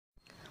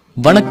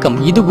வணக்கம்,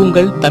 இது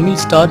உங்கள் தமிழ்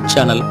ஸ்டார்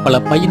சேனல். பல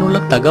பயனுள்ள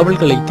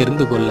தகவல்களை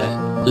தெரிந்து கொள்ள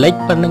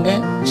லைக் பண்ணுங்க,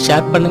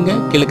 ஷேர் பண்ணுங்க,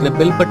 கிழக்கிற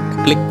பெல் பட்டன்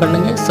கிளிக்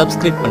பண்ணுங்க,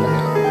 சப்ஸ்கிரைப் பண்ணுங்க.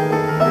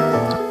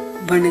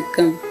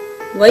 வணக்கம்.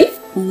 வைஃப்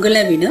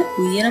உங்களை விட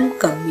உயரம்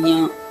கம்மியா?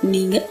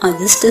 நீங்க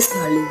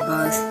அதிர்ஷ்டசாலி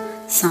பாஸ்.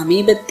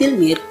 சமீபத்தில்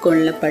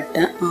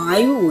மேற்கொள்ளப்பட்ட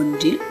ஆய்வு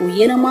ஒன்றில்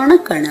உயரமான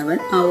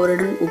கணவன்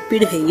அவருடன்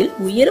ஒப்பிடுகையில்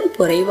உயரம்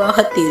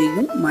குறைவாக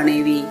தெரியும்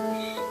மனைவி.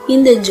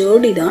 இந்த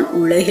ஜோடிதான்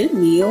உலகில்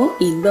மிகவும்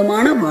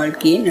இன்பமான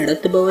வாழ்க்கையை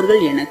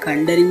நடத்துபவர்கள் என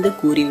கண்டறிந்து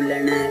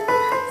கூறியுள்ளனர்.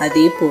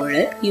 அதே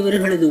போல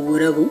இவர்களது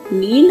உறவும்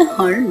நீண்ட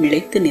காலம்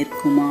நிலைத்து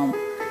நிற்குமாம்.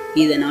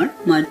 இதனால்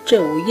மற்ற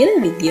உயர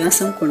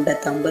வித்தியாசம் கொண்ட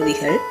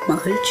தம்பதிகள்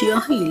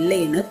மகிழ்ச்சியாக இல்லை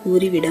என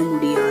கூறிவிட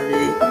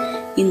முடியாது.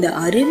 இந்த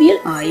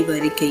அறிவியல்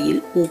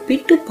ஆய்வறிக்கையில்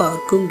ஒப்பிட்டு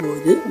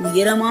பார்க்கும்போது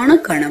உயரமான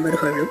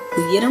கணவர்களும்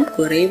உயரம்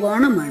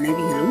குறைவான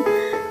மனைவிகளும்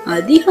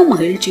அதிக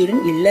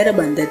மகிழ்ச்சியுடன் இல்லற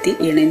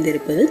பந்தத்தில்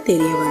இணைந்திருப்பது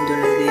தெரிய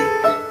வந்துள்ளது.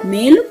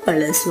 மேலும்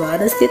பல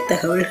சுவாரஸ்ய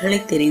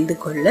தகவல்களை தெரிந்து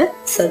கொள்ள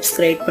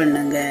சப்ஸ்கிரைப்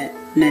பண்ணுங்க.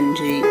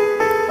 நன்றி.